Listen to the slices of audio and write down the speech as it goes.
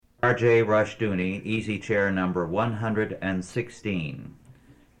R.J. Rushdoony, easy chair number 116,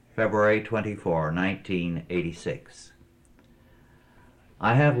 February 24, 1986.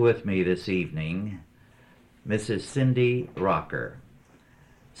 I have with me this evening Mrs. Cindy Rocker.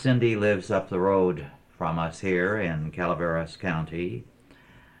 Cindy lives up the road from us here in Calaveras County,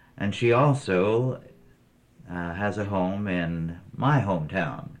 and she also has a home in my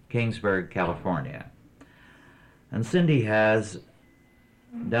hometown, Kingsburg, California. And Cindy has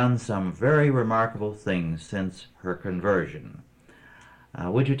done some very remarkable things since her conversion.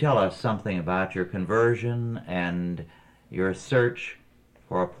 Would you tell us something about your conversion and your search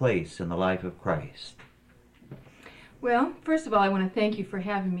for a place in the life of Christ? Well, first of all, I want to thank you for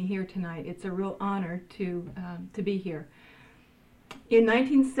having me here tonight. It's a real honor to be here. In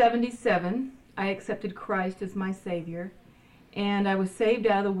 1977, I accepted Christ as my Savior, and I was saved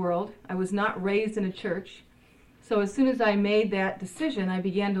out of the world. I was not raised in a church. So as soon as I made that decision, I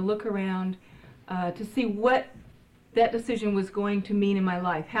began to look around to see what that decision was going to mean in my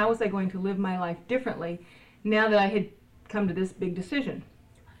life. How was I going to live my life differently now that I had come to this big decision?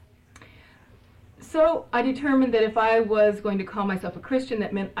 So I determined that if I was going to call myself a Christian,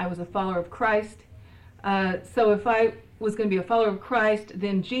 that meant I was a follower of Christ. So if I was going to be a follower of Christ,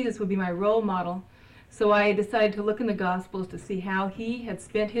 then Jesus would be my role model. So I decided to look in the Gospels to see how he had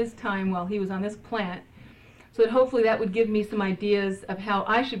spent his time while he was on this planet, so that hopefully that would give me some ideas of how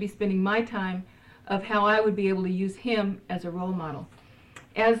I should be spending my time, of how I would be able to use him as a role model.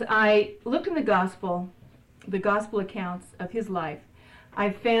 As I looked in the gospel accounts of his life, I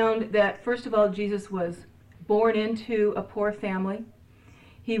found that, first of all, Jesus was born into a poor family.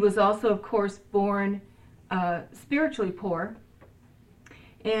 He was also, of course, born spiritually poor.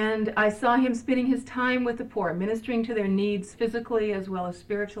 And I saw him spending his time with the poor, ministering to their needs physically as well as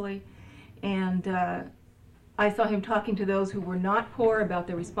spiritually. And I saw him talking to those who were not poor about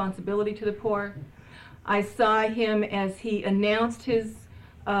their responsibility to the poor. I saw him as he announced his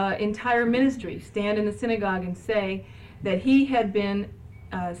entire ministry, stand in the synagogue and say that he had been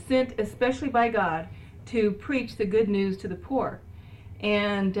sent especially by God to preach the good news to the poor.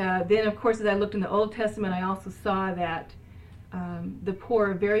 And then, of course, as I looked in the Old Testament, I also saw that the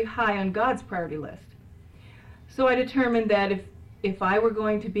poor are very high on God's priority list. So I determined that if I were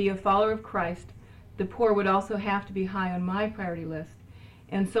going to be a follower of Christ, the poor would also have to be high on my priority list.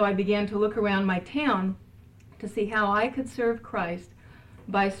 And so I began to look around my town to see how I could serve Christ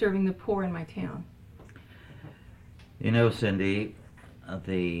by serving the poor in my town. You know, Cindy,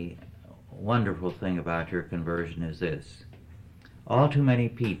 the wonderful thing about your conversion is this. All too many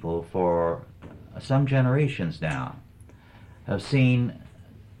people for some generations now have seen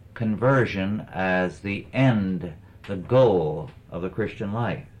conversion as the end, the goal of the Christian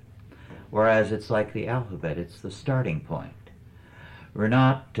life. Whereas it's like the alphabet, it's the starting point. We're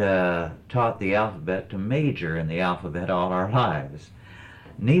not taught the alphabet to major in the alphabet all our lives.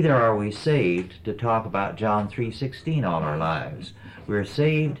 Neither are we saved to talk about John 3:16 all our lives. We're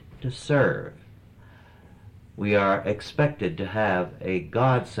saved to serve. We are expected to have a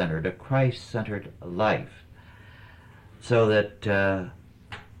God-centered, a Christ-centered life, so that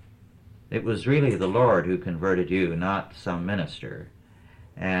it was really the Lord who converted you, not some minister.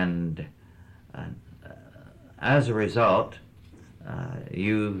 And as a result,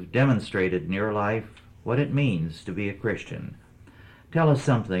 you've demonstrated in your life what it means to be a Christian. Tell us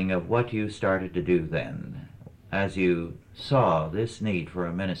something of what you started to do then, as you saw this need for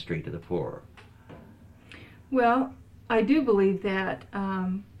a ministry to the poor. Well, I do believe that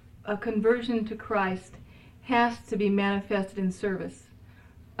a conversion to Christ has to be manifested in service.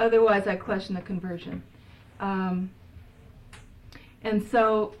 Otherwise, I question the conversion. And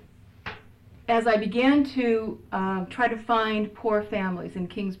so, as I began to try to find poor families in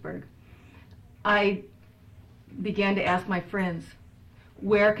Kingsburg, I began to ask my friends,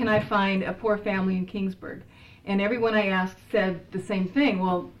 where can I find a poor family in Kingsburg? And everyone I asked said the same thing.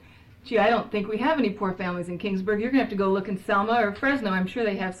 Well, gee, I don't think we have any poor families in Kingsburg. You're going to have to go look in Selma or Fresno. I'm sure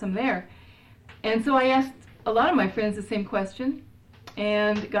they have some there. And so I asked a lot of my friends the same question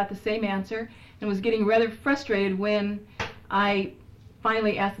and got the same answer, and was getting rather frustrated when I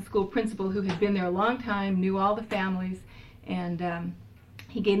finally asked the school principal, who had been there a long time, knew all the families, and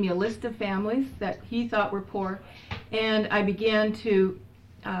he gave me a list of families that he thought were poor, and I began to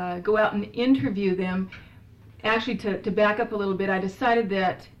go out and interview them. Actually, to back up a little bit, I decided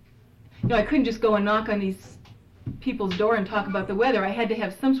that I couldn't just go and knock on these people's door and talk about the weather. I had to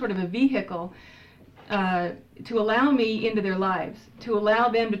have some sort of a vehicle to allow me into their lives, to allow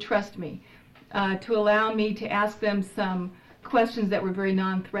them to trust me, to allow me to ask them some questions that were very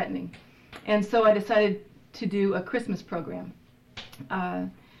non-threatening. And so I decided to do a Christmas program.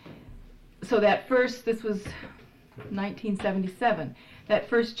 so this was 1977. That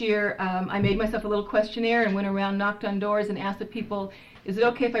first year, I made myself a little questionnaire and went around, knocked on doors, and asked the people, is it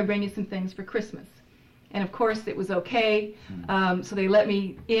okay if I bring you some things for Christmas? And of course it was okay. So they let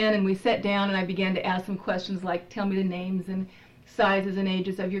me in, and we sat down, and I began to ask them questions like, tell me the names and sizes and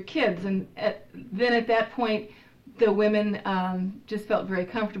ages of your kids. And then at that point, the women just felt very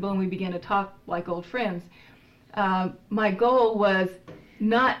comfortable, and we began to talk like old friends. My goal was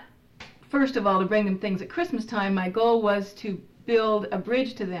not, first of all, to bring them things at Christmas time. My goal was to build a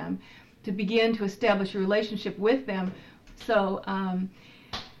bridge to them, to begin to establish a relationship with them. So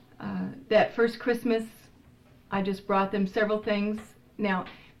that first Christmas, I just brought them several things. Now,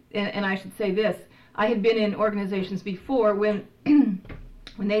 and I should say this, I had been in organizations before when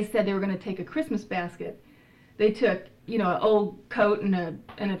when they said they were going to take a Christmas basket. They took, you know, an old coat and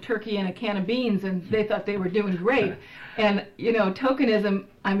a turkey and a can of beans, and they thought they were doing great. And, you know, tokenism,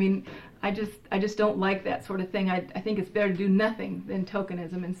 I mean, I just don't like that sort of thing. I think it's better to do nothing than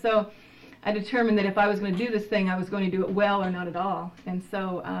tokenism. And so I determined that if I was going to do this thing, I was going to do it well or not at all. And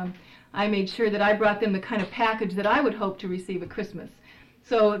so I made sure that I brought them the kind of package that I would hope to receive at Christmas.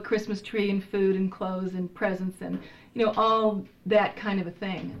 So a Christmas tree and food and clothes and presents and, you know, all that kind of a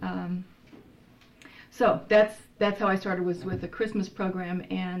thing. So that's how I started, was with the Christmas program.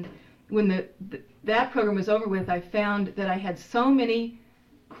 And when that program was over with, I found that I had so many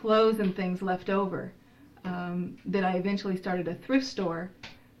clothes and things left over that I eventually started a thrift store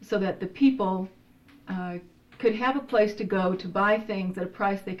so that the people could have a place to go to buy things at a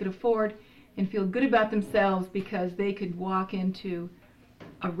price they could afford and feel good about themselves, because they could walk into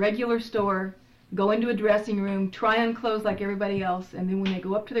a regular store, go into a dressing room, try on clothes like everybody else, and then when they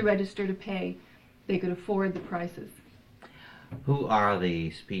go up to the register to pay, they could afford the prices. Who are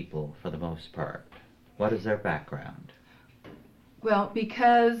these people for the most part? What is their background? Well,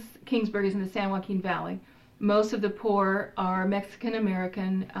 because Kingsburg is in the San Joaquin Valley, most of the poor are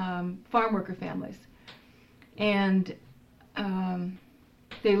Mexican-American farm worker families. And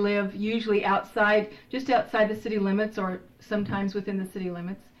they live usually outside, just outside the city limits, or sometimes within the city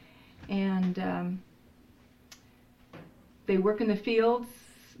limits. And they work in the fields.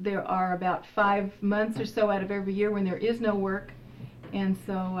 There are about 5 months or so out of every year when there is no work. And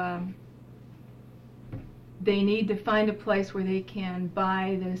so they need to find a place where they can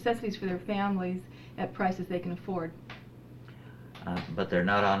buy the necessities for their families at prices they can afford. But they're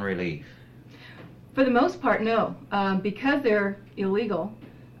not on relief. For the most part, no. Because they're illegal,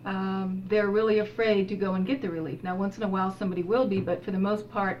 they're really afraid to go and get the relief. Now, once in a while somebody will be, but for the most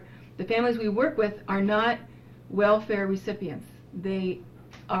part, the families we work with are not welfare recipients. They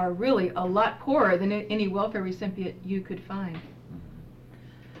are really a lot poorer than any welfare recipient you could find.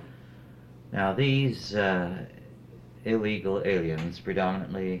 Now, these illegal aliens,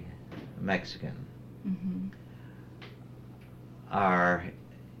 predominantly Mexican, are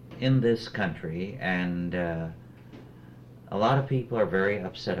in this country, and a lot of people are very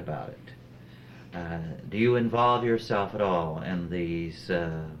upset about it. Do you involve yourself at all in these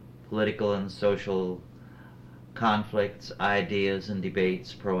political and social conflicts, ideas, and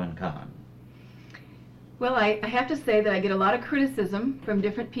debates, pro and con? Well, I have to say that I get a lot of criticism from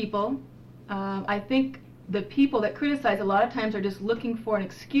different people. I think the people that criticize a lot of times are just looking for an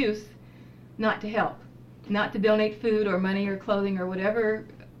excuse not to help, not to donate food or money or clothing or whatever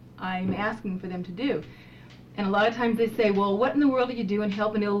I'm asking for them to do. And a lot of times they say, well, what in the world are you doing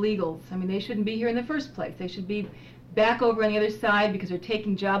helping illegals? I mean, they shouldn't be here in the first place. They should be back over on the other side because they're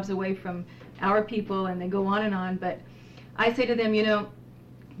taking jobs away from our people, and they go on and on. But I say to them, you know,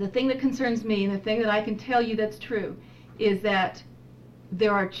 the thing that concerns me and the thing that I can tell you that's true is that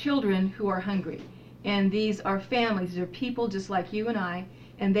there are children who are hungry. And these are families. These are people just like you and I,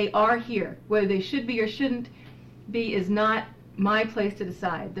 and they are here. Whether they should be or shouldn't be is not my place to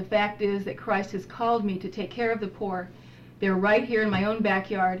decide. The fact is that Christ has called me to take care of the poor. They're right here in my own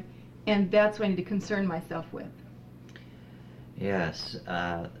backyard, and that's what I need to concern myself with. Yes.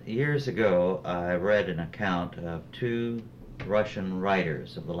 Years ago, I read an account of 2 Russian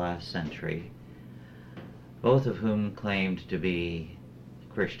writers of the last century, both of whom claimed to be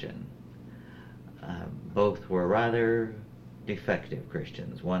Christian. Both were rather defective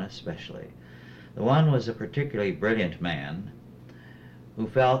Christians, one especially. The one was a particularly brilliant man who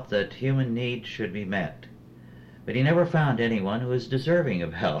felt that human needs should be met, but he never found anyone who was deserving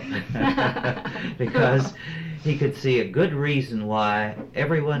of help because he could see a good reason why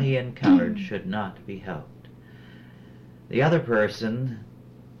everyone he encountered should not be helped. The other person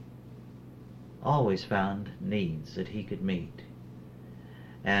always found needs that he could meet,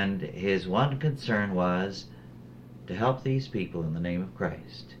 and his one concern was to help these people in the name of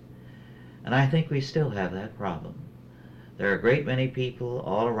Christ. And I think we still have that problem. There are a great many people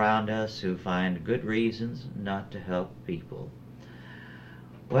all around us who find good reasons not to help people.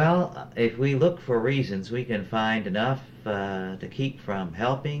 Well, if we look for reasons, we can find enough to keep from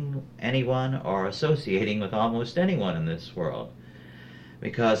helping anyone or associating with almost anyone in this world,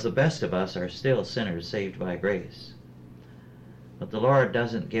 because the best of us are still sinners saved by grace. But the Lord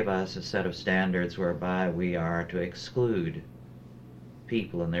doesn't give us a set of standards whereby we are to exclude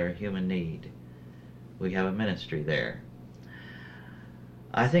people in their human need. We have a ministry there.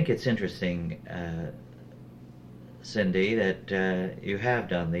 I think it's interesting, Cindy, that you have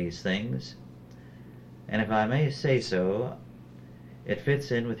done these things, and if I may say so, it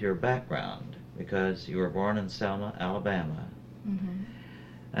fits in with your background, because you were born in Selma, Alabama. Mm-hmm.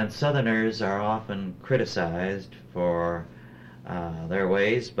 And Southerners are often criticized for their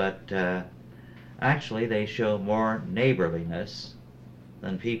ways, but actually they show more neighborliness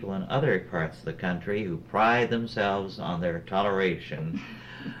than people in other parts of the country who pride themselves on their toleration,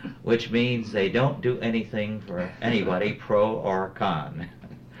 which means they don't do anything for anybody, pro or con.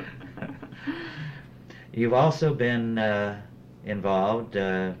 You've also been involved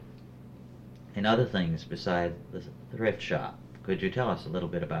in other things besides the thrift shop. Could you tell us a little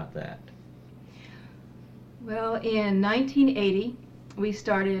bit about that? Well, in 1980, we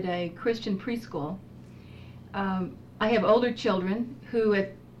started a Christian preschool. I have older children who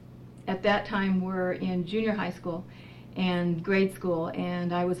at that time were in junior high school and grade school,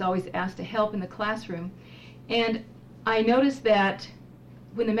 and I was always asked to help in the classroom. And I noticed that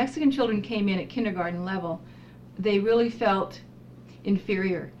when the Mexican children came in at kindergarten level, they really felt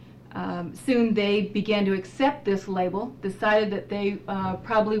inferior. Soon they began to accept this label, decided that they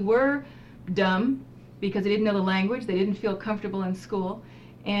probably were dumb because they didn't know the language, they didn't feel comfortable in school.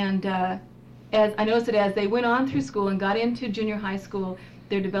 And as I noticed that as they went on through school and got into junior high school,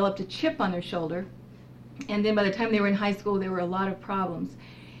 they developed a chip on their shoulder. And then by the time they were in high school, there were a lot of problems,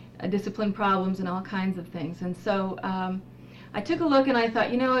 discipline problems and all kinds of things. And so I took a look and I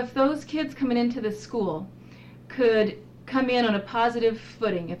thought, you know, if those kids coming into this school could come in on a positive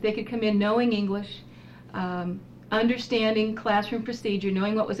footing, if they could come in knowing English, understanding classroom procedure,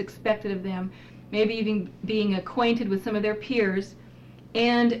 knowing what was expected of them, maybe even being acquainted with some of their peers,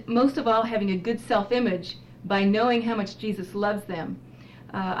 and most of all having a good self-image by knowing how much Jesus loves them.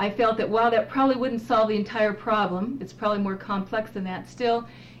 I felt that while that probably wouldn't solve the entire problem, it's probably more complex than that, still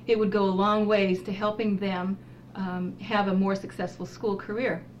it would go a long ways to helping them have a more successful school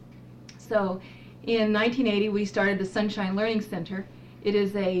career. So in 1980 we started the Sunshine Learning Center. It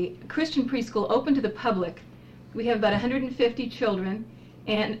is a Christian preschool open to the public. We have about 150 children,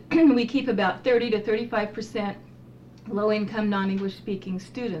 and we keep about 30 to 35% low-income, non-English speaking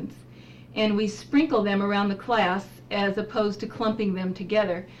students. And we sprinkle them around the class as opposed to clumping them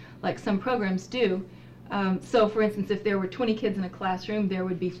together like some programs do. So for instance, if there were 20 kids in a classroom, there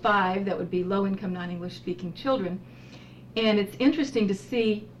would be 5 that would be low-income, non-English speaking children. And it's interesting to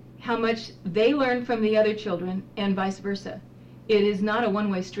see how much they learn from the other children and vice versa. It is not a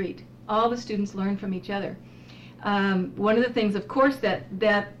one-way street. All the students learn from each other. One of the things, of course, that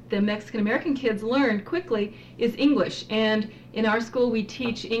the Mexican-American kids learned quickly is English. And in our school, we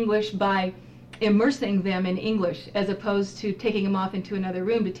teach English by immersing them in English as opposed to taking them off into another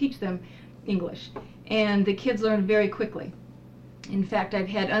room to teach them English. And the kids learn very quickly. In fact, I've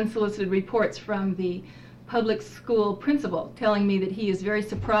had unsolicited reports from the public school principal telling me that he is very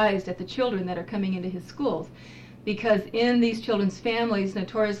surprised at the children that are coming into his schools, because in these children's families,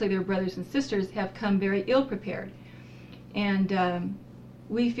 notoriously their brothers and sisters have come very ill prepared. And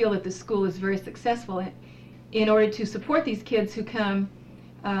we feel that the school is very successful. In order to support these kids who come,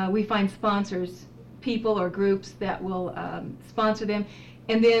 we find sponsors, people or groups that will sponsor them.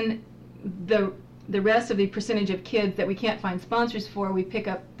 And then the rest of the percentage of kids that we can't find sponsors for, we pick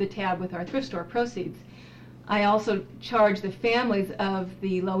up the tab with our thrift store proceeds. I also charge the families of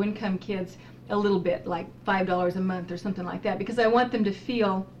the low-income kids a little bit, like $5 a month or something like that, because I want them to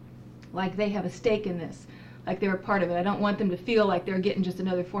feel like they have a stake in this, like they're a part of it. I don't want them to feel like they're getting just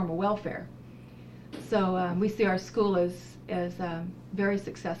another form of welfare. So we see our school as very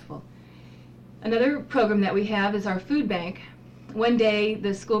successful. Another program that we have is our food bank. One day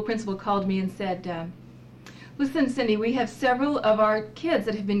the school principal called me and said, listen, Cindy, we have several of our kids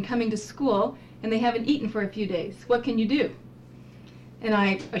that have been coming to school and they haven't eaten for a few days. What can you do? And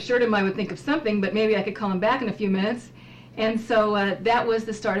I assured him I would think of something, but maybe I could call him back in a few minutes. And so that was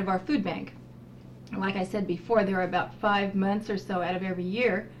the start of our food bank. Like I said before, there are about 5 months or so out of every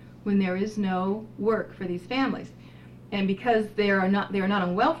year when there is no work for these families. And because they are not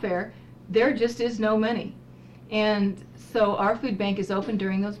on welfare, there just is no money. And so our food bank is open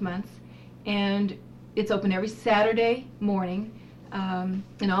during those months, and it's open every Saturday morning.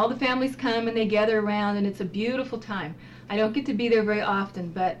 And all the families come and they gather around, and it's a beautiful time. I don't get to be there very often,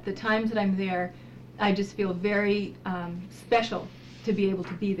 but the times that I'm there, I just feel very special to be able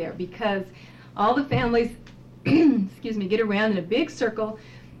to be there, because all the families excuse me, get around in a big circle.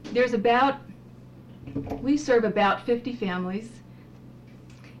 We serve about 50 families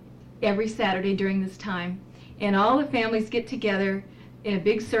every Saturday during this time, and all the families get together in a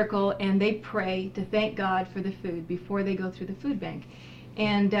big circle and they pray to thank God for the food before they go through the food bank.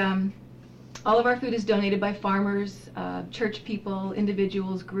 And all of our food is donated by farmers, church people,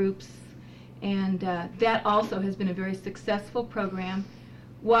 individuals, groups, and that also has been a very successful program.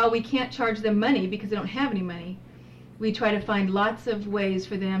 While we can't charge them money because they don't have any money, we try to find lots of ways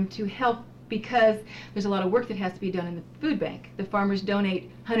for them to help, because there's a lot of work that has to be done in the food bank. The farmers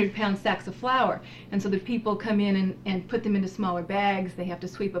donate 100-pound sacks of flour, and so the people come in and put them into smaller bags. They have to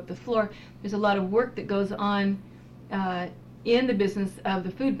sweep up the floor. There's a lot of work that goes on in the business of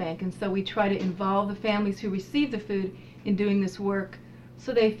the food bank, and so we try to involve the families who receive the food in doing this work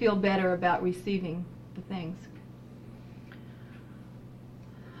so they feel better about receiving the things.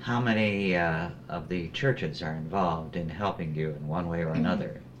 How many of the churches are involved in helping you in one way or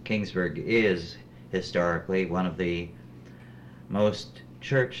another? Kingsburg is historically one of the most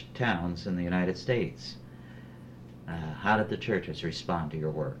church towns in the United States. How did the churches respond to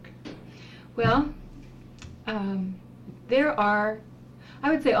your work? Well, there are, I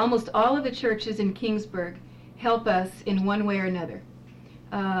would say almost all of the churches in Kingsburg help us in one way or another.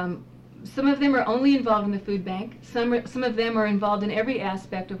 Some of them are only involved in the food bank. Some of them are involved in every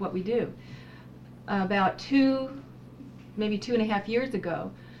aspect of what we do. About maybe 2.5 years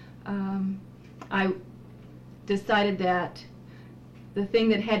ago, I decided that the thing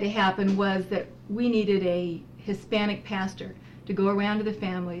that had to happen was that we needed a Hispanic pastor to go around to the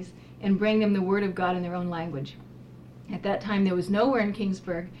families and bring them the Word of God in their own language. At that time, there was nowhere in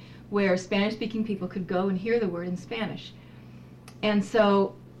Kingsburg where Spanish-speaking people could go and hear the Word in Spanish. And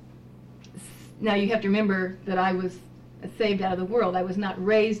so, now you have to remember that I was saved out of the world. I was not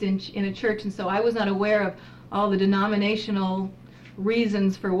raised in a church, and so I was not aware of all the denominational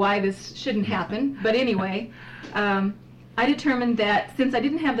reasons for why this shouldn't happen. But anyway, I determined that since I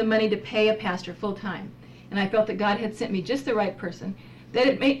didn't have the money to pay a pastor full-time, and I felt that God had sent me just the right person, that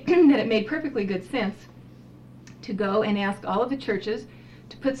it made perfectly good sense to go and ask all of the churches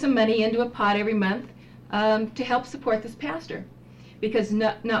to put some money into a pot every month to help support this pastor, because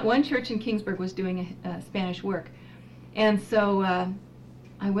not one church in Kingsburg was doing Spanish work. And so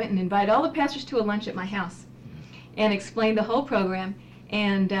I went and invited all the pastors to a lunch at my house and explained the whole program,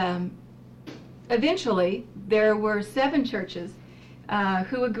 and eventually there were 7 churches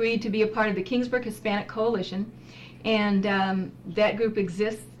who agreed to be a part of the Kingsburg Hispanic Coalition, and that group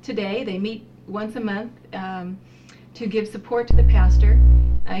exists today. They meet once a month to give support to the pastor,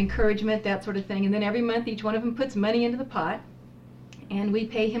 encouragement, that sort of thing, and then every month each one of them puts money into the pot, and we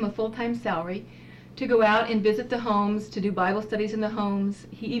pay him a full-time salary to go out and visit the homes, to do Bible studies in the homes.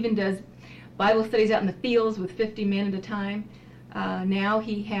 He even does Bible studies out in the fields with 50 men at a time. Now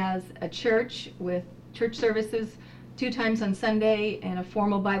he has a church with church services 2 times on Sunday and a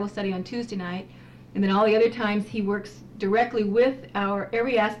formal Bible study on Tuesday night. And then all the other times he works directly with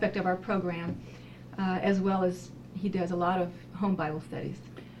every aspect of our program, as well as he does a lot of home Bible studies.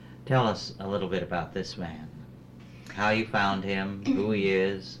 Tell us a little bit about this man. How you found him, who he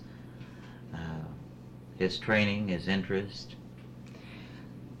is, his training, his interest.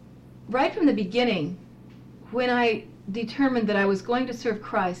 Right from the beginning, when I determined that I was going to serve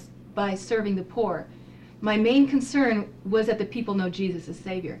Christ by serving the poor, my main concern was that the people know Jesus as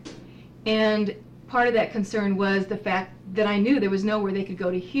Savior. And part of that concern was the fact that I knew there was nowhere they could go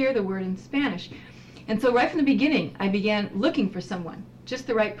to hear the Word in Spanish. And so right from the beginning, I began looking for someone, just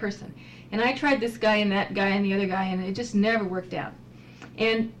the right person. And I tried this guy and that guy and the other guy, and it just never worked out.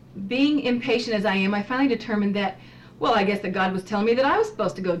 And being impatient as I am, I finally determined that, well, I guess that God was telling me that I was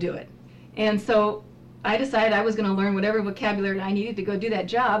supposed to go do it. And so I decided I was going to learn whatever vocabulary I needed to go do that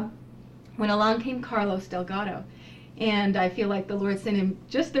job, when along came Carlos Delgado. And I feel like the Lord sent him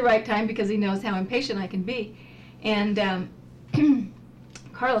just the right time, because he knows how impatient I can be. And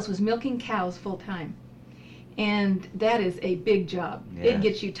Carlos was milking cows full time. And that is a big job. Yes. It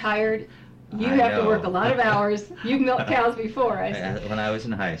gets you tired. You have to work a lot of hours. You've milked cows before, I said. When I was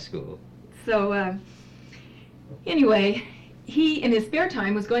in high school. So anyway, he, in his spare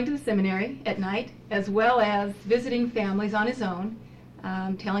time, was going to the seminary at night, as well as visiting families on his own,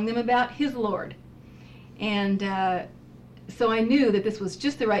 telling them about his Lord. And so I knew that this was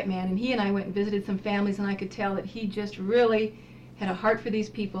just the right man, and he and I went and visited some families, and I could tell that he just really had a heart for these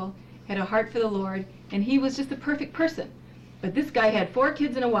people, had a heart for the Lord, and he was just the perfect person. But this guy had 4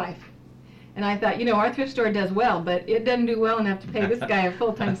 kids and a wife. And I thought, our thrift store does well, but it doesn't do well enough to pay this guy a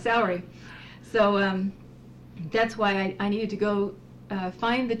full-time salary. So that's why I needed to go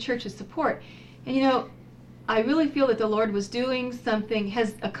find the church's support. And I really feel that the Lord was doing something,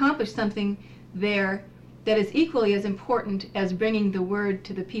 has accomplished something there that is equally as important as bringing the word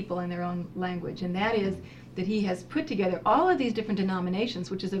to the people in their own language. And that is that he has put together all of these different denominations,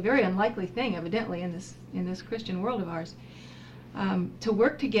 which is a very unlikely thing, evidently, in this Christian world of ours, to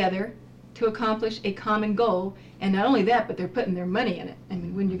work together to accomplish a common goal. And not only that, but they're putting their money in it. I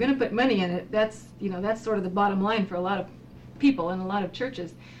mean, when you're going to put money in it, that's sort of the bottom line for a lot of people and a lot of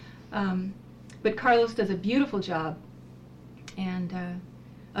churches. But Carlos does a beautiful job and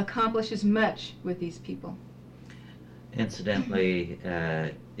accomplishes much with these people. Incidentally,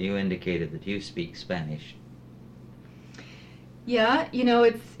 you indicated that you speak Spanish. Yeah,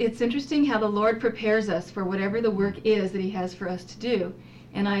 it's interesting how the Lord prepares us for whatever the work is that he has for us to do.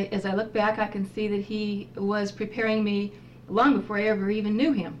 And as I look back, I can see that he was preparing me long before I ever even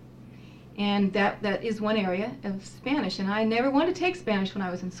knew him. And that is one area of Spanish. And I never wanted to take Spanish when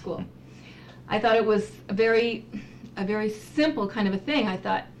I was in school. I thought it was a very simple kind of a thing. I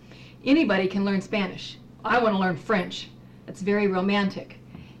thought, anybody can learn Spanish. I want to learn French. That's very romantic.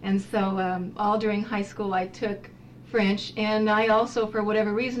 And so all during high school I took French, and I also, for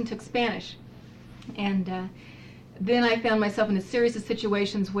whatever reason, took Spanish. And then I found myself in a series of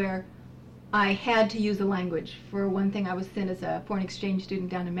situations where I had to use the language. For one thing, I was sent as a foreign exchange student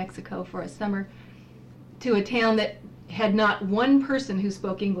down to Mexico for a summer to a town that had not one person who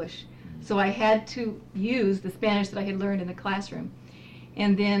spoke English. So I had to use the Spanish that I had learned in the classroom.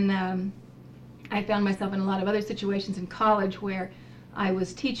 And then I found myself in a lot of other situations in college where I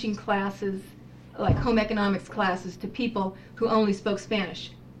was teaching classes, like home economics classes, to people who only spoke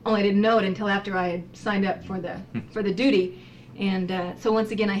Spanish. Only I didn't know it until after I had signed up for the duty. And so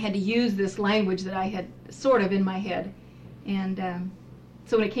once again, I had to use this language that I had sort of in my head. And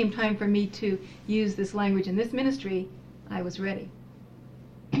so when it came time for me to use this language in this ministry, I was ready.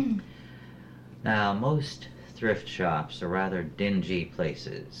 Now, most thrift shops are rather dingy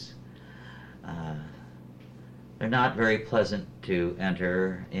places. They're not very pleasant to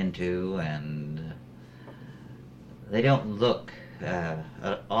enter into, and they don't look at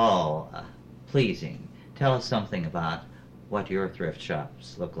all pleasing. Tell us something about what your thrift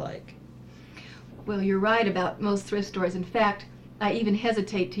shops look like. Well, you're right about most thrift stores. In fact, I even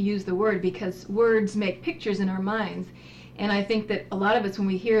hesitate to use the word because words make pictures in our minds. And I think that a lot of us, when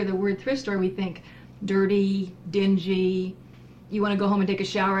we hear the word thrift store, we think dirty, dingy, you want to go home and take a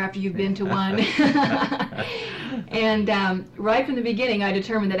shower after you've been to one. And right from the beginning, I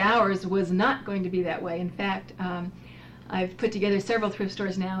determined that ours was not going to be that way. In fact, I've put together several thrift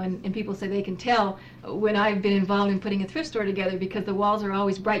stores now, and people say they can tell when I've been involved in putting a thrift store together because the walls are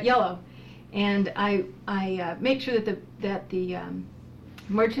always bright yellow. And I make sure that the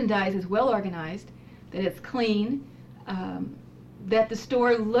merchandise is well organized, that it's clean, that the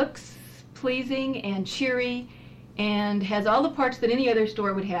store looks pleasing and cheery and has all the parts that any other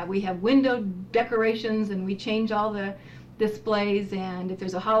store would have. We have window decorations, and we change all the displays, and if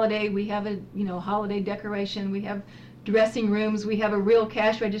there's a holiday, we have a holiday decoration. We have dressing rooms. We have a real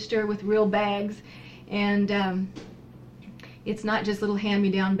cash register with real bags, and it's not just little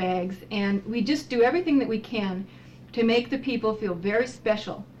hand-me-down bags. And we just do everything that we can to make the people feel very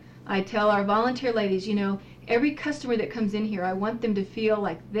special. I tell our volunteer ladies, every customer that comes in here, I want them to feel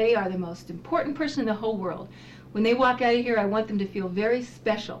like they are the most important person in the whole world. When they walk out of here, I want them to feel very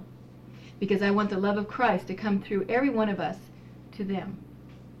special because I want the love of Christ to come through every one of us to them.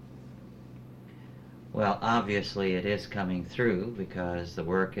 Well, obviously it is coming through because the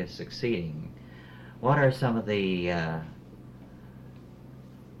work is succeeding. What are some of the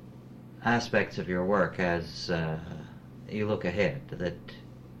aspects of your work as you look ahead that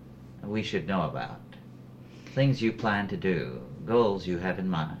we should know about? Things you plan to do, goals you have in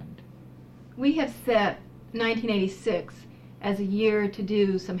mind. We have set 1986 as a year to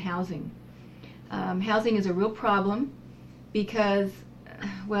do some housing. Housing is a real problem because,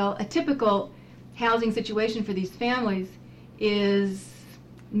 well, a typical housing situation for these families is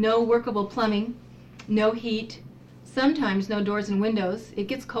no workable plumbing, no heat, sometimes no doors and windows. It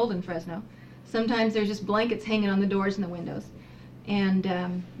gets cold in Fresno. Sometimes there's just blankets hanging on the doors and the windows.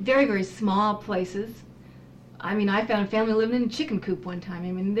 And very, very small places. I mean, I found a family living in a chicken coop one time.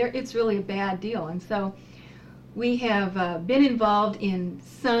 I mean, it's really a bad deal. And so we have been involved in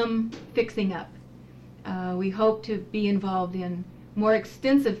some fixing up. We hope to be involved in more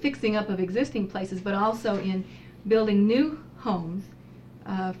extensive fixing up of existing places, but also in building new homes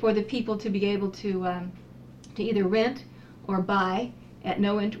for the people to be able to either rent or buy at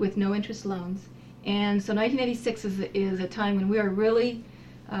with no interest loans. And so 1986 is a time when we are really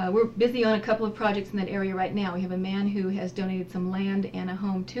we're busy on a couple of projects in that area right now. We have a man who has donated some land and a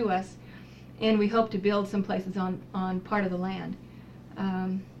home to us, and we hope to build some places on part of the land.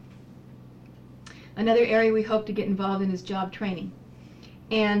 Another area we hope to get involved in is job training.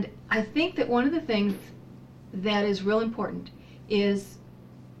 And I think that one of the things that is real important is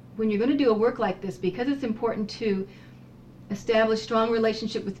when you're going to do a work like this, because it's important to establish strong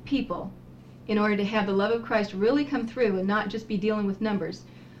relationship with people in order to have the love of Christ really come through and not just be dealing with numbers.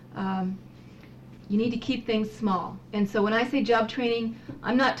 You need to keep things small. And so when I say job training,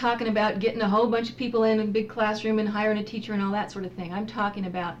 I'm not talking about getting a whole bunch of people in a big classroom and hiring a teacher and all that sort of thing. I'm talking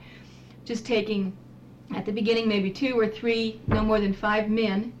about just taking, at the beginning, maybe 2 or 3, no more than 5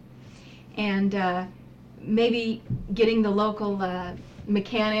 men, and maybe getting the local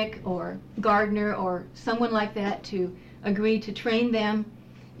mechanic or gardener or someone like that to agree to train them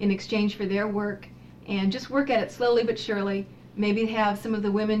in exchange for their work, and just work at it slowly but surely. Maybe have some of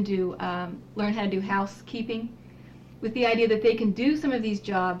the women learn how to do housekeeping, with the idea that they can do some of these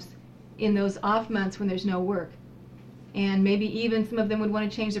jobs in those off months when there's no work. And maybe even some of them would want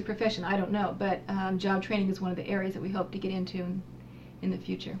to change their profession. I don't know, but job training is one of the areas that we hope to get into in the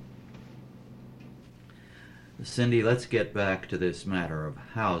future. Cindy, let's get back to this matter of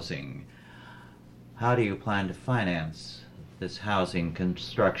housing. How do you plan to finance this housing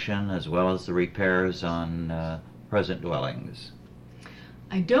construction as well as the repairs on present dwellings?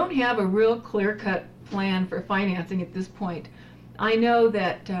 I don't have a real clear-cut plan for financing at this point. I know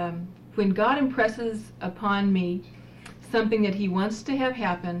that when God impresses upon me something that He wants to have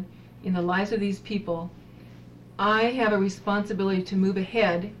happen in the lives of these people, I have a responsibility to move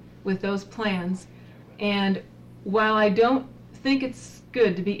ahead with those plans. And while I don't think it's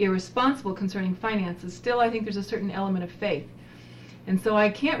good to be irresponsible concerning finances, still I think there's a certain element of faith. And so I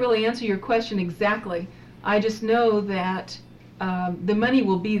can't really answer your question exactly. I just know that the money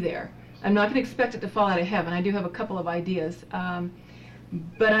will be there. I'm not going to expect it to fall out of heaven. I do have a couple of ideas,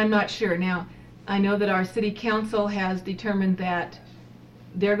 but I'm not sure. Now, I know that our city council has determined that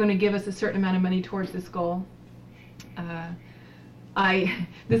they're going to give us a certain amount of money towards this goal.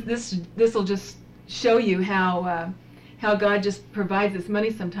 This will just show you how God just provides this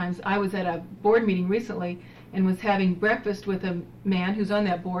money sometimes. I was at a board meeting recently and was having breakfast with a man who's on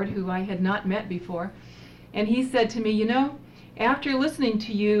that board who I had not met before. And he said to me, you know, after listening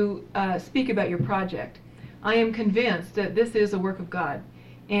to you speak about your project, I am convinced that this is a work of God.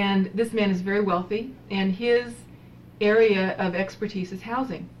 And this man is very wealthy, and his area of expertise is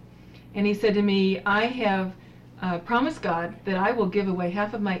housing. And he said to me, I have promised God that I will give away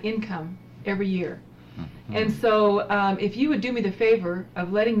half of my income every year. Mm-hmm. And so if you would do me the favor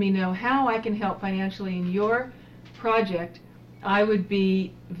of letting me know how I can help financially in your project, I would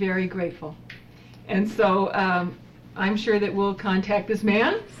be very grateful. And so I'm sure that we'll contact this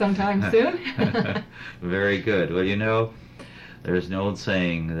man sometime soon. Very good. Well, you know, there's an old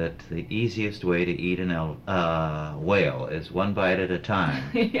saying that the easiest way to eat a whale is one bite at a time.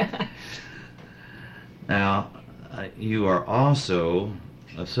 Yeah. Now, you are also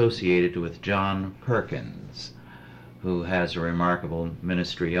associated with John Perkins, who has a remarkable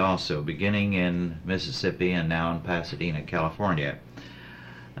ministry also, beginning in Mississippi and now in Pasadena, California.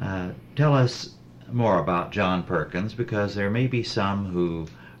 Tell us more about John Perkins, because there may be some who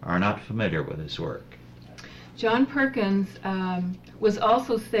are not familiar with his work. John Perkins was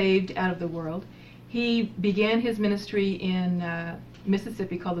also saved out of the world. He began his ministry in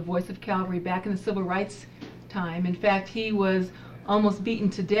Mississippi called the Voice of Calvary back in the Civil Rights time. In fact, he was almost beaten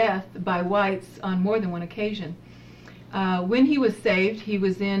to death by whites on more than one occasion. When he was saved, he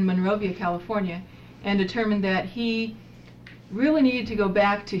was in Monrovia, California, and determined that he really needed to go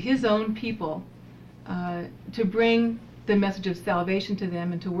back to his own people to bring the message of salvation to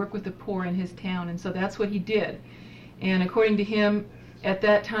them and to work with the poor in his town. And so that's what he did. And according to him, at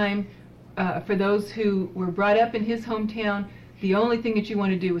that time, for those who were brought up in his hometown, the only thing that you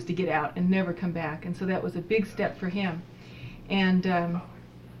want to do was to get out and never come back. And so that was a big step for him. And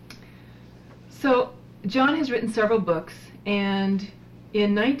so John has written several books, and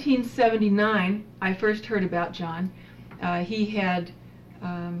in 1979 I first heard about John. He had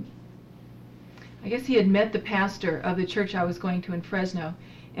I guess he had met the pastor of the church I was going to in Fresno,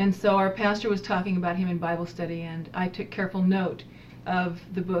 and so our pastor was talking about him in Bible study, and I took careful note of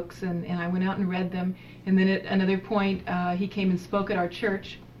the books, and I went out and read them. And then at another point he came and spoke at our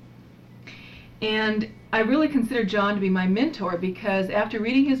church, and I really consider John to be my mentor, because after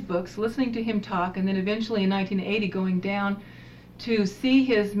reading his books, listening to him talk, and then eventually in 1980 going down to see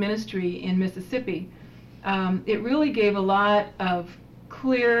his ministry in Mississippi, it really gave a lot of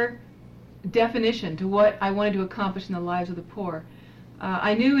clear definition to what I wanted to accomplish in the lives of the poor.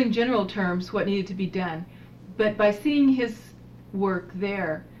 I knew in general terms what needed to be done, but by seeing his work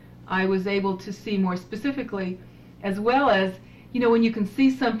there, I was able to see more specifically, as well as, you know, when you can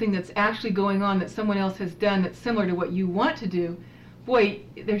see something that's actually going on that someone else has done that's similar to what you want to do, boy,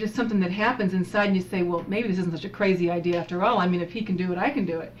 there's just something that happens inside and you say, well, maybe this isn't such a crazy idea after all. I mean, if he can do it, I can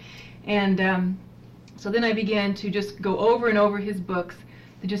do it. And so then I began to just go over and over his books,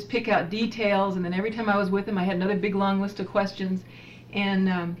 to just pick out details, and then every time I was with him I had another big long list of questions.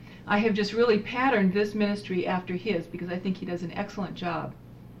 And I have just really patterned this ministry after his, because I think he does an excellent job.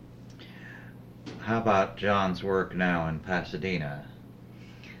 How about John's work now in Pasadena?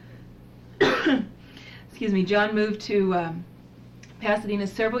 Excuse me, John moved to Pasadena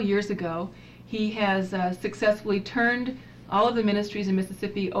several years ago. He has successfully turned all of the ministries in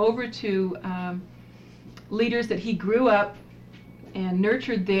Mississippi over to leaders that he grew up and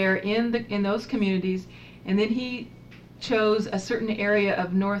nurtured there in those communities, and then he chose a certain area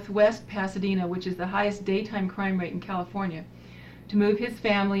of northwest Pasadena, which is the highest daytime crime rate in California, to move his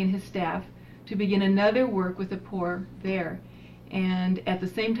family and his staff to begin another work with the poor there. And at the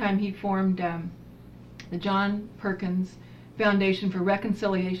same time he formed the John Perkins Foundation for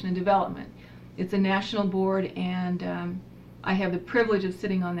Reconciliation and Development. It's a national board, and I have the privilege of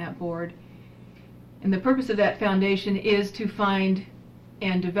sitting on that board. And the purpose of that foundation is to find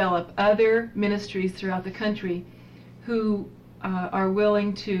and develop other ministries throughout the country who are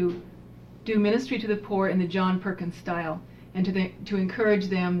willing to do ministry to the poor in the John Perkins style, and to encourage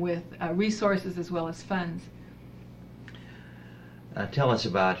them with resources as well as funds. Tell us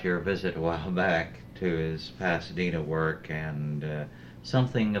about your visit a while back to his Pasadena work and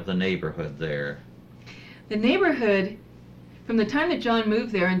something of the neighborhood there. The neighborhood, from the time that John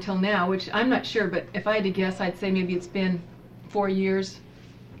moved there until now, which I'm not sure, but if I had to guess, I'd say maybe it's been 4 years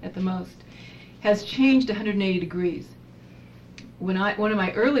at the most, has changed 180 degrees. One of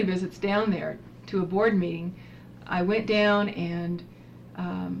my early visits down there to a board meeting, I went down, and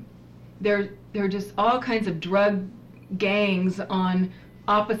there are just all kinds of drug gangs on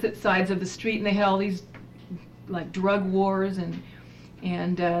opposite sides of the street, and they had all these like drug wars,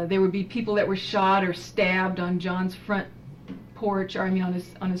 and there would be people that were shot or stabbed on John's front porch, or I mean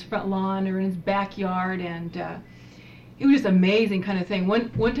on his front lawn or in his backyard, and it was just an amazing kind of thing.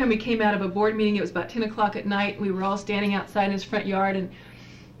 One time we came out of a board meeting, it was about 10 o'clock at night, we were all standing outside in his front yard, and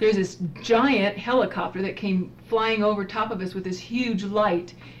there's this giant helicopter that came flying over top of us with this huge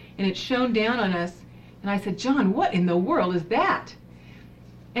light, and it shone down on us, and I said, John, what in the world is that?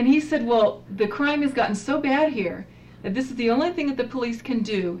 And he said, well, the crime has gotten so bad here that this is the only thing that the police can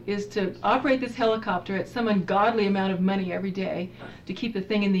do, is to operate this helicopter at some ungodly amount of money every day to keep the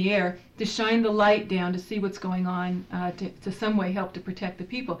thing in the air, to shine the light down to see what's going on, to some way help to protect the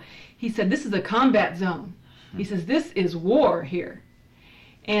people. He said, this is a combat zone. He says, this is war here.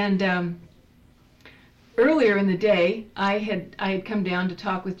 And earlier in the day, I had come down to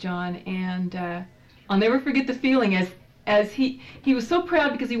talk with John, and I'll never forget the feeling as he was so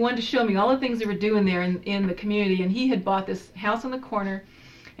proud, because he wanted to show me all the things they were doing there in the community, and he had bought this house on the corner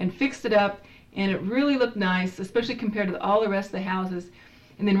and fixed it up, and it really looked nice, especially compared to all the rest of the houses.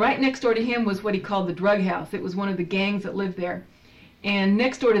 And then right next door to him was what he called the drug house. It was one of the gangs that lived there. And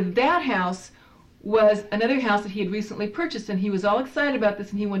next door to that house was another house that he had recently purchased, and he was all excited about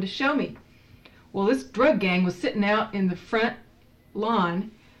this, and he wanted to show me. Well, this drug gang was sitting out in the front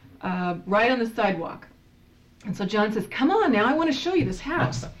lawn, right on the sidewalk. And so John says, come on now, I want to show you this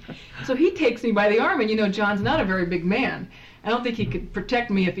house. So he takes me by the arm, and you know, John's not a very big man. I don't think he could protect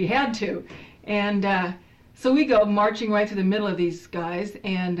me if he had to. And so we go marching right through the middle of these guys,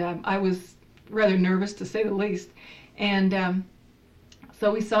 and I was rather nervous, to say the least. And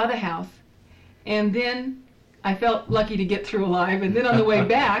so we saw the house, and then I felt lucky to get through alive. And then on the way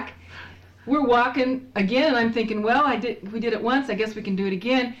back, we're walking again, and I'm thinking, well, we did it once, I guess we can do it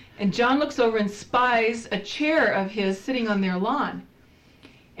again. And John looks over and spies a chair of his sitting on their lawn.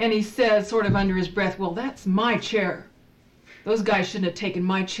 And he says, sort of under his breath, well, that's my chair. Those guys shouldn't have taken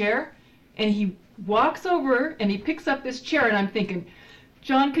my chair. And he walks over and he picks up this chair, and I'm thinking,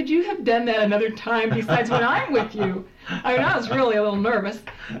 John, could you have done that another time besides when I'm with you? I mean, I was really a little nervous.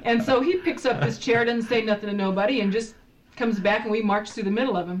 And so he picks up this chair, doesn't say nothing to nobody, and just comes back, and we march through the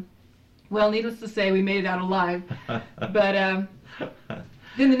middle of him. Well, needless to say, we made it out alive. But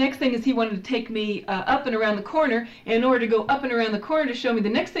then the next thing is he wanted to take me up and around the corner, and in order to go up and around the corner to show me the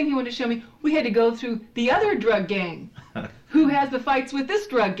next thing he wanted to show me, we had to go through the other drug gang who has the fights with this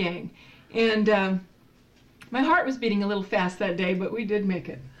drug gang. And My heart was beating a little fast that day, but we did make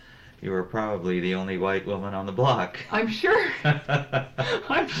it. You were probably the only white woman on the block. I'm sure.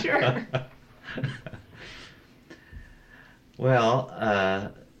 I'm sure.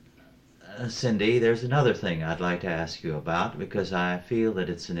 Well, Cindy, there's another thing I'd like to ask you about because I feel that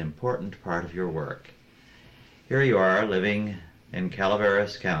it's an important part of your work. Here you are living in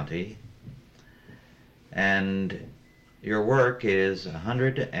Calaveras County, and your work is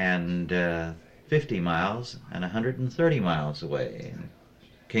 150 miles and 130 miles away in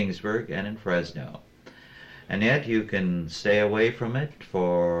Kingsburg and in Fresno. And yet you can stay away from it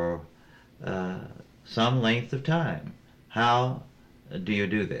for some length of time. How do you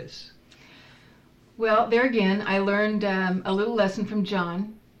do this? Well, there again, I learned a little lesson from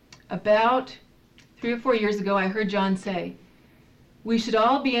John. About 3 or 4 years ago, I heard John say, we should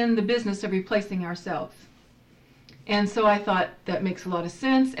all be in the business of replacing ourselves. And so I thought that makes a lot of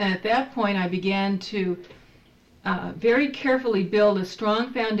sense. And at that point, I began to very carefully build a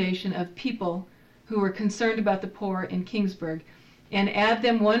strong foundation of people who were concerned about the poor in Kingsburg and add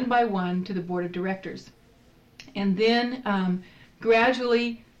them one by one to the board of directors. And then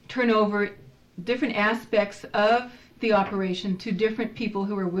gradually turn over different aspects of the operation to different people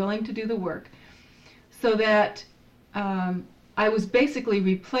who were willing to do the work, so that I was basically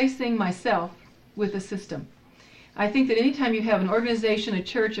replacing myself with a system. I think that anytime you have an organization, a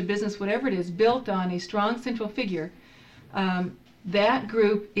church, a business, whatever it is, built on a strong central figure, that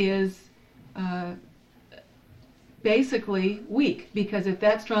group is basically weak, because if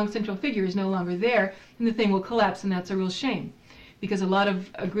that strong central figure is no longer there, then the thing will collapse, and that's a real shame, because a lot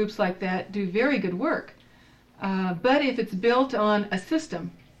of groups like that do very good work. But if it's built on a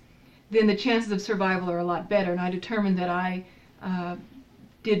system, then the chances of survival are a lot better. And I determined that I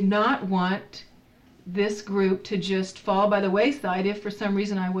did not want this group to just fall by the wayside if for some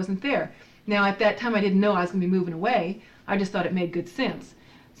reason I wasn't there. Now, at that time, I didn't know I was going to be moving away. I just thought it made good sense.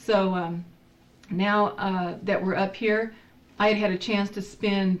 So now that we're up here, I had had a chance to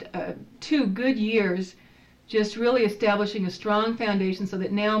spend 2 good years just really establishing a strong foundation, so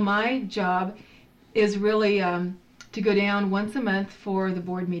that now my job is really to go down once a month for the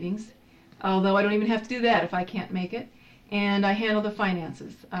board meetings, although I don't even have to do that if I can't make it. And I handle the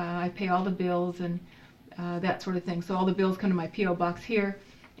finances. I pay all the bills and that sort of thing. So all the bills come to my P.O. box here,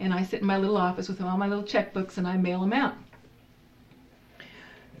 and I sit in my little office with all my little checkbooks and I mail them out.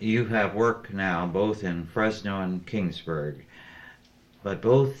 You have work now both in Fresno and Kingsburg, but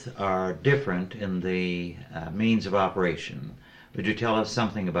both are different in the means of operation. Would you tell us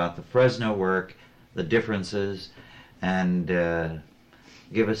something about the Fresno work, the differences, and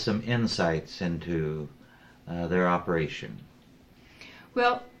give us some insights into their operation?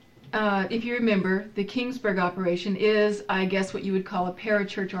 Well, if you remember, the Kingsburg operation is, I guess, what you would call a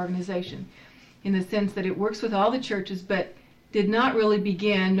parachurch organization, in the sense that it works with all the churches, but did not really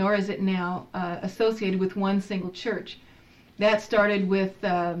begin, nor is it now, associated with one single church. That started with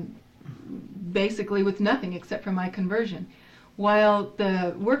basically with nothing except for my conversion. While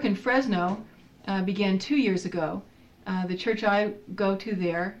the work in Fresno began 2 years ago, the church I go to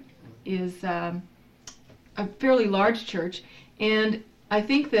there is a fairly large church, and I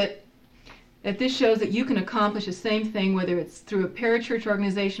think that this shows that you can accomplish the same thing whether it's through a parachurch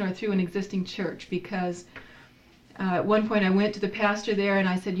organization or through an existing church, because at one point I went to the pastor there and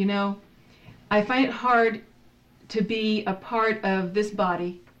I said, you know, I find it hard to be a part of this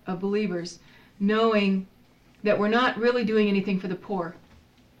body of believers knowing that we're not really doing anything for the poor.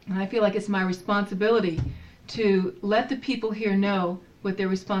 And I feel like it's my responsibility to let the people here know what their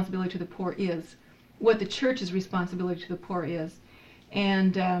responsibility to the poor is, what the church's responsibility to the poor is.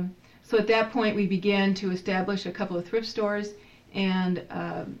 And so at that point we began to establish a couple of thrift stores and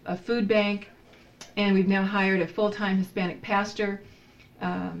a food bank, and we've now hired a full-time Hispanic pastor.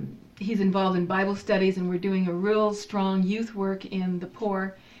 He's involved in Bible studies, and we're doing a real strong youth work in the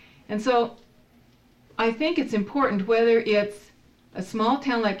poor. And so I think it's important, whether it's a small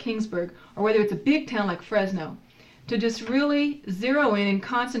town like Kingsburg or whether it's a big town like Fresno, to just really zero in and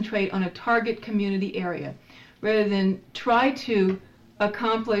concentrate on a target community area, rather than try to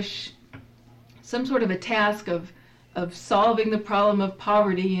accomplish some sort of a task of solving the problem of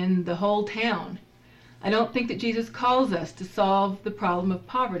poverty in the whole town. I don't think that Jesus calls us to solve the problem of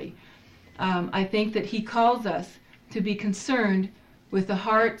poverty. I think that he calls us to be concerned with the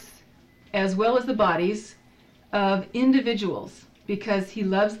hearts as well as the bodies of individuals, because he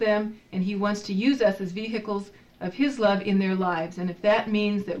loves them and he wants to use us as vehicles of his love in their lives. And if that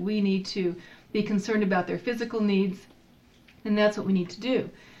means that we need to be concerned about their physical needs, then that's what we need to do.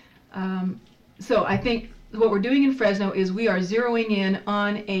 So I think what we're doing in Fresno is we are zeroing in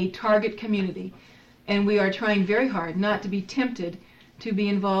on a target community. And we are trying very hard not to be tempted to be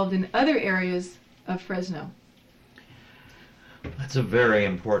involved in other areas of Fresno. That's a very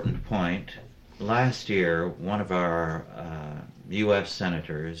important point. Last year, one of our U.S.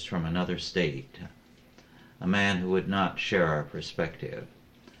 senators from another state, a man who would not share our perspective,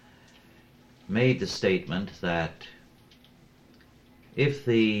 made the statement that if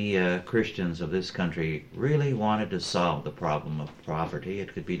the Christians of this country really wanted to solve the problem of poverty,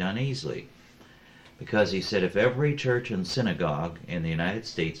 it could be done easily. Because he said if every church and synagogue in the United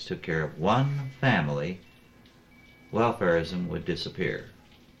States took care of one family, welfarism would disappear.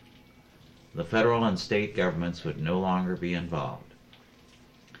 The federal and state governments would no longer be involved.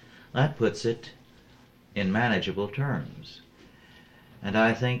 That puts it in manageable terms. And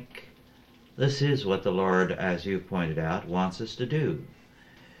I think this is what the Lord, as you pointed out, wants us to do.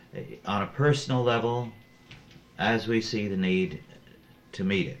 On a personal level, as we see the need to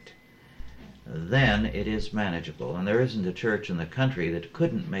meet it, then it is manageable. And there isn't a church in the country that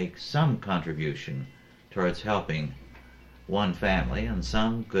couldn't make some contribution towards helping one family, and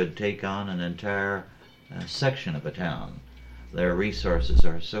some could take on an entire section of a town. Their resources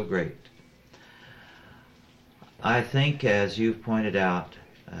are so great. I think, as you've pointed out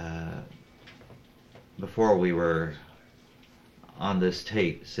before we were on this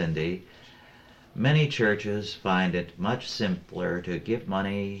tape, Cindy, many churches find it much simpler to give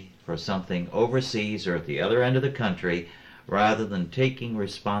money for something overseas or at the other end of the country rather than taking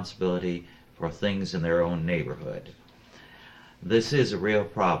responsibility for things in their own neighborhood. This is a real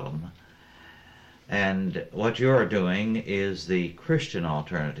problem, and what you're doing is the Christian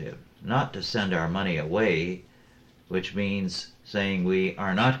alternative, not to send our money away, which means saying we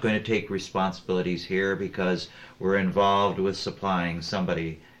are not going to take responsibilities here because we're involved with supplying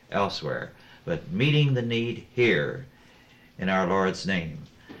somebody elsewhere, but meeting the need here in our Lord's name.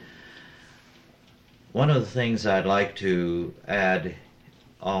 One of the things I'd like to add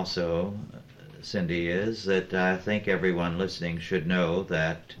also, Cindy, is that I think everyone listening should know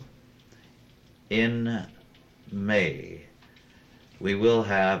that in May we will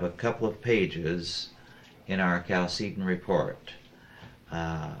have a couple of pages in our Chalcedon report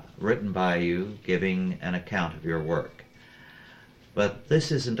written by you giving an account of your work. But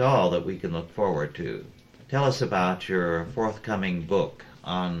this isn't all that we can look forward to. Tell us about your forthcoming book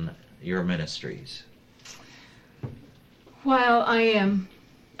on your ministries. While I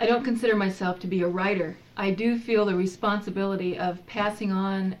don't consider myself to be a writer, I do feel the responsibility of passing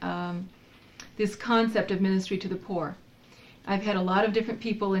on this concept of ministry to the poor. I've had a lot of different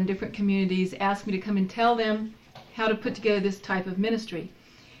people in different communities ask me to come and tell them how to put together this type of ministry.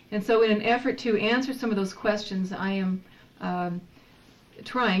 And so in an effort to answer some of those questions, I am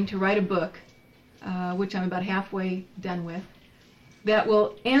trying to write a book, which I'm about halfway done with, that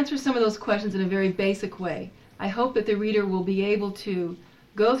will answer some of those questions in a very basic way. I hope that the reader will be able to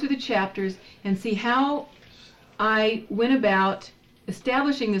go through the chapters and see how I went about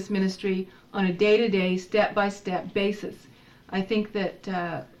establishing this ministry on a day-to-day, step-by-step basis. I think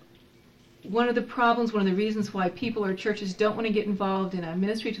that one of the problems, one of the reasons why people or churches don't want to get involved in a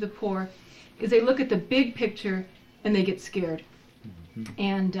ministry to the poor is they look at the big picture and they get scared. Mm-hmm.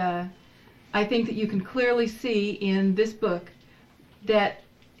 And I think that you can clearly see in this book that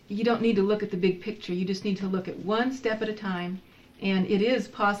you don't need to look at the big picture. You just need to look at one step at a time, and it is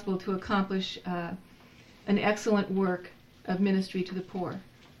possible to accomplish an excellent work of ministry to the poor.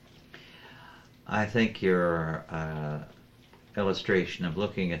 I think your illustration of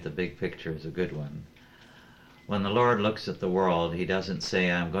looking at the big picture is a good one. When the Lord looks at the world, he doesn't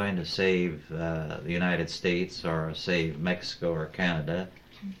say, I'm going to save the United States or save Mexico or Canada.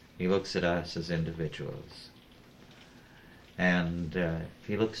 He looks at us as individuals. And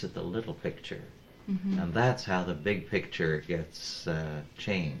he looks at the little picture. Mm-hmm. And that's how the big picture gets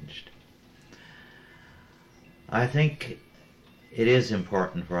changed. I think it is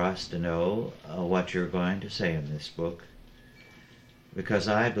important for us to know what you're going to say in this book, because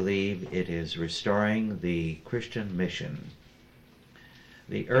I believe it is restoring the Christian mission.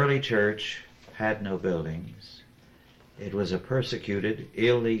 The early church had no buildings. It was a persecuted,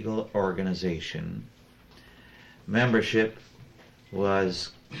 illegal organization. Membership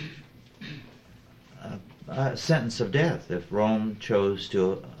was a sentence of death if Rome chose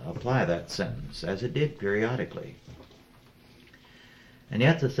to apply that sentence, as it did periodically. And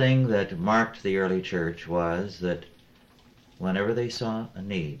yet the thing that marked the early church was that whenever they saw a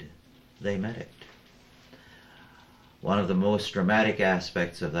need, they met it. One of the most dramatic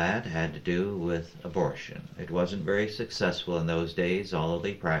aspects of that had to do with abortion. It wasn't very successful in those days, although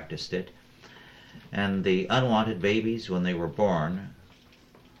they practiced it. And the unwanted babies, when they were born,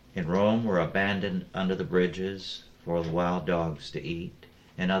 in Rome were abandoned under the bridges for the wild dogs to eat,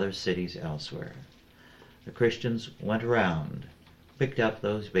 and other cities elsewhere. The Christians went around, picked up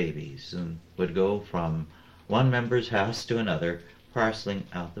those babies, and would go from one member's house to another, parceling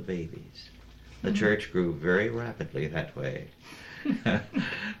out the babies. The church grew very rapidly that way.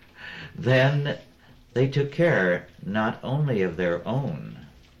 Then they took care not only of their own,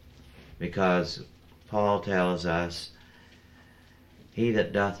 because Paul tells us, "He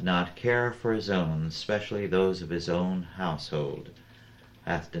that doth not care for his own, especially those of his own household,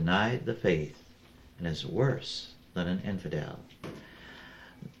 hath denied the faith, and is worse than an infidel."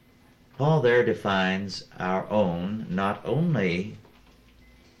 Paul there defines our own, not only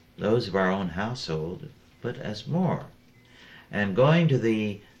those of our own household, but as more. And going to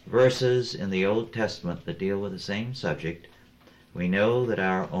the verses in the Old Testament that deal with the same subject, we know that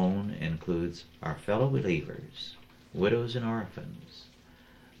our own includes our fellow believers, widows and orphans,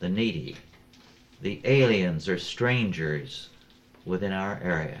 the needy, the aliens or strangers within our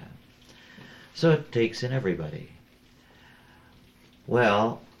area. So it takes in everybody.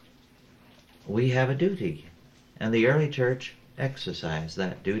 Well, we have a duty, and the early church exercised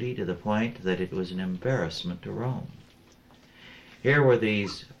that duty to the point that it was an embarrassment to Rome. Here were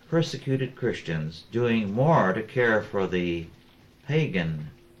these persecuted Christians doing more to care for the pagan,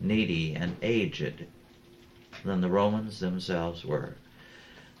 needy, and aged than the Romans themselves were.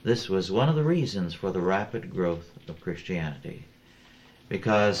 This was one of the reasons for the rapid growth of Christianity,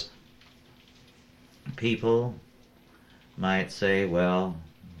 because people might say, well,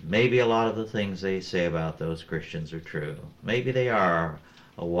 maybe a lot of the things they say about those Christians are true. Maybe they are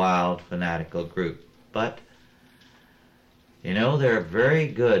a wild, fanatical group, but you know, they're very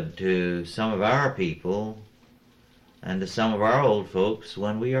good to some of our people and to some of our old folks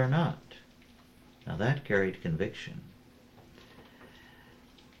when we are not. Now that carried conviction.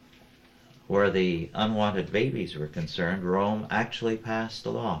 Where the unwanted babies were concerned, Rome actually passed a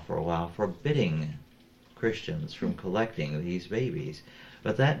law for a while forbidding Christians from collecting these babies.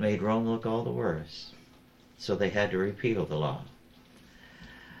 But that made Rome look all the worse. So they had to repeal the law.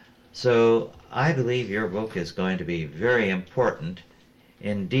 So I believe your book is going to be very important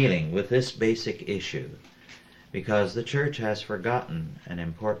in dealing with this basic issue, because the church has forgotten an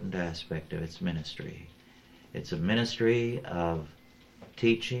important aspect of its ministry. It's a ministry of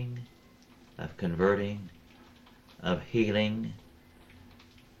teaching, of converting, of healing,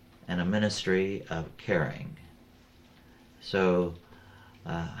 and a ministry of caring. So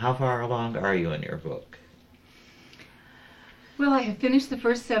how far along are you in your book? Well, I have finished the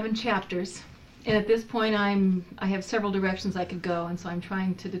first 7 chapters, and at this point I have several directions I could go, and so I'm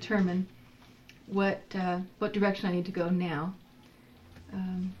trying to determine what direction I need to go now.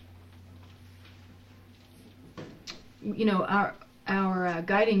 You know, our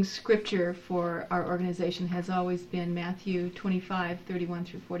guiding scripture for our organization has always been Matthew 25:31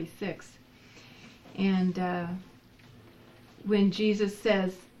 through 46, and when Jesus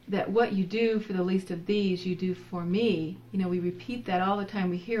says that what you do for the least of these, you do for me. You know, we repeat that all the time.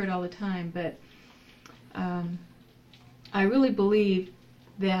 We hear it all the time. But I really believe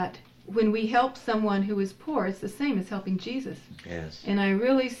that when we help someone who is poor, it's the same as helping Jesus. Yes. And I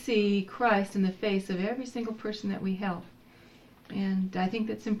really see Christ in the face of every single person that we help. And I think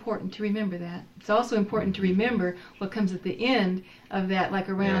that's important to remember that. It's also important to remember what comes at the end of that, like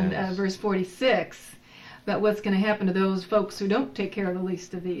around verse 46. About what's going to happen to those folks who don't take care of the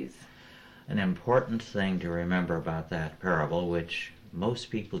least of these. An important thing to remember about that parable, which most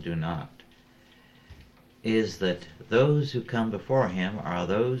people do not, is that those who come before him are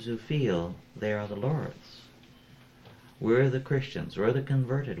those who feel they are the Lord's. We're the Christians. We're the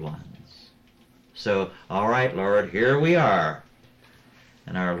converted ones. So, all right, Lord, here we are.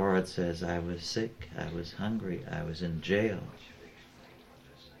 And our Lord says, I was sick, I was hungry, I was in jail.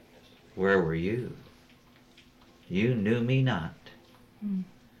 Where were you? You knew me not.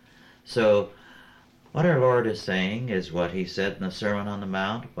 So what our Lord is saying is what he said in the Sermon on the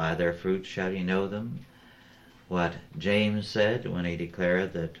Mount, by their fruits shall ye know them. What James said when he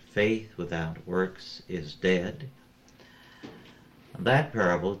declared that faith without works is dead. That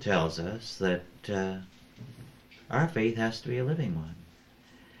parable tells us that our faith has to be a living one.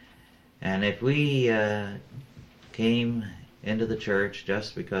 And if we came into the church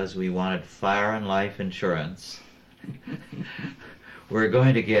just because we wanted fire and life insurance, we're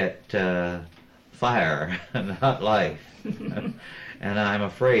going to get fire, not life. And I'm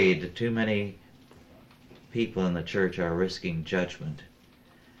afraid that too many people in the church are risking judgment.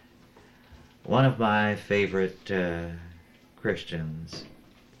 One of my favorite Christians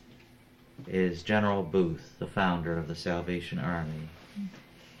is General Booth, the founder of the Salvation Army.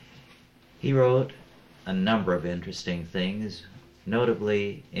 He wrote a number of interesting things,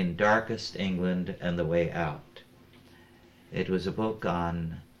 notably In Darkest England and the Way Out. It was a book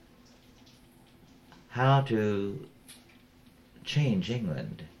on how to change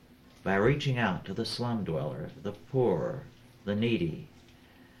England by reaching out to the slum dweller, the poor, the needy,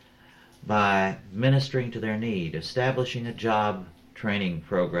 by ministering to their need, establishing a job training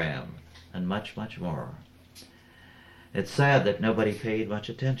program, and much, much more. It's sad that nobody paid much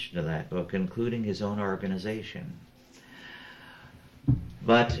attention to that book, including his own organization.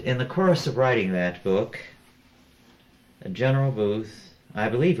 But in the course of writing that book, General Booth, I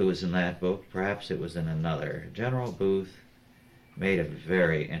believe it was in that book, perhaps it was in another, General Booth made a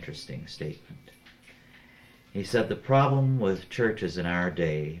very interesting statement. He said the problem with churches in our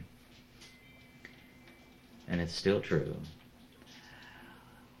day, and it's still true,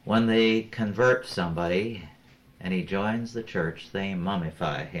 when they convert somebody and he joins the church, they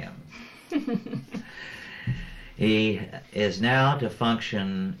mummify him. He is now to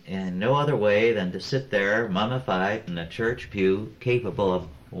function in no other way than to sit there mummified in a church pew, capable of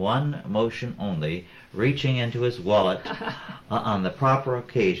one motion only, reaching into his wallet on the proper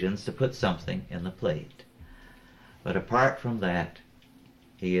occasions to put something in the plate. But apart from that,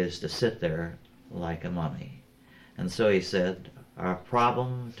 he is to sit there like a mummy. And so he said, our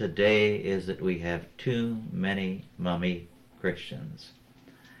problem today is that we have too many mummy Christians.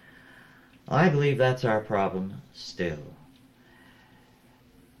 I believe that's our problem still.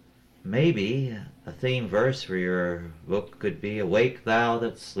 Maybe a theme verse for your book could be, Awake thou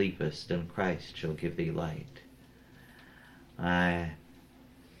that sleepest, and Christ shall give thee light. I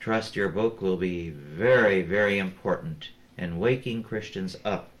trust your book will be very, very important in waking Christians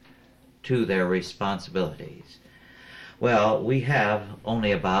up to their responsibilities. Well, we have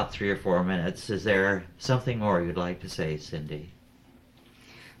only about 3 or 4 minutes. Is there something more you'd like to say, Cindy?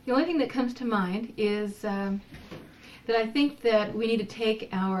 The only thing that comes to mind is that I think that we need to take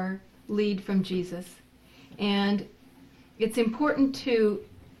our lead from Jesus. And it's important to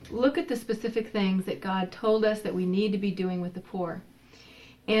look at the specific things that God told us that we need to be doing with the poor,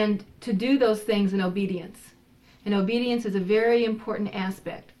 and to do those things in obedience. And obedience is a very important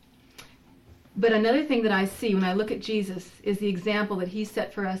aspect. But another thing that I see when I look at Jesus is the example that he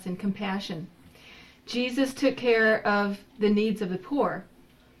set for us in compassion. Jesus took care of the needs of the poor,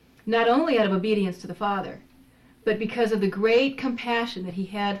 not only out of obedience to the Father, but because of the great compassion that he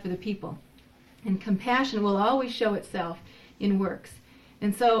had for the people. And compassion will always show itself in works.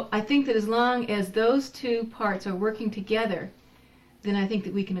 And so I think that as long as those two parts are working together, then I think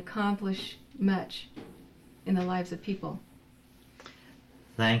that we can accomplish much in the lives of people.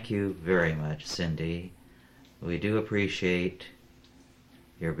 Thank you very much, Cindy. We do appreciate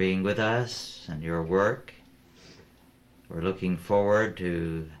your being with us and your work. We're looking forward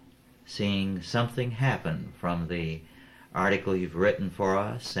to seeing something happen from the article you've written for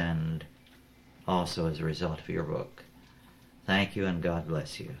us, and also as a result of your book. Thank you, and God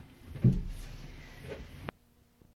bless you.